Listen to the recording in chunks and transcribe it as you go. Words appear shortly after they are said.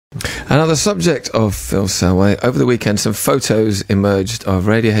And on the subject of Phil Selway, over the weekend some photos emerged of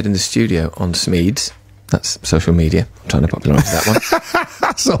Radiohead in the studio on Smeeds. That's social media. I'm trying to popularise that one.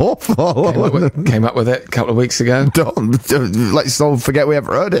 That's awful. Came up with it a couple of weeks ago. Let's not forget we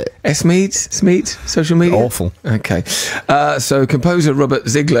ever heard it. Smeeds, social media? Awful. Okay. So composer Robert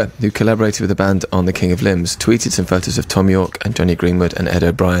Ziegler, who collaborated with the band on The King of Limbs, tweeted some photos of Tom York and Johnny Greenwood and Ed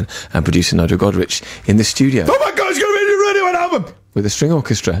O'Brien and producer Nigel Godrich in the studio. Oh my God, it's going to be a new Radiohead album! With a string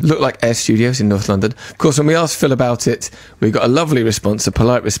orchestra. Looked like Air Studios in North London. Of course, when we asked Phil about it, we got a lovely response, a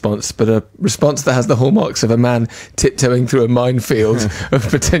polite response, but a response that has the hallmarks of a man tiptoeing through a minefield of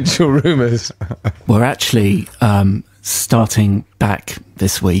potential rumours. We're actually starting back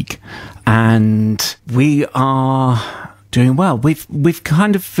this week, and we are doing well. We've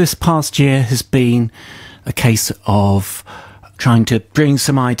kind of, this past year has been a case of trying to bring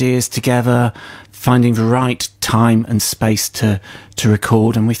some ideas together, finding the right time and space to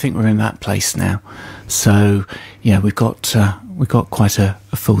record, and we think we're in that place now. So yeah, we've got quite a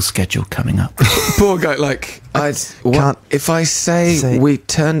full schedule coming up. Poor guy, like if I say we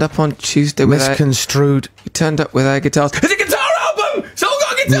turned up on Tuesday with misconstrued. We turned up with our guitars. It's a guitar album. It's all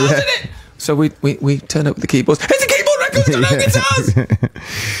got guitars in it. So we turned up with the keyboards. It's a keyboard record. It's got no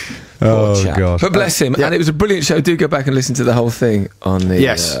guitars. Oh, God. But bless him. And it was a brilliant show. Do go back and listen to the whole thing on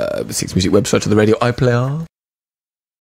the Six Music website or the radio iPlayer.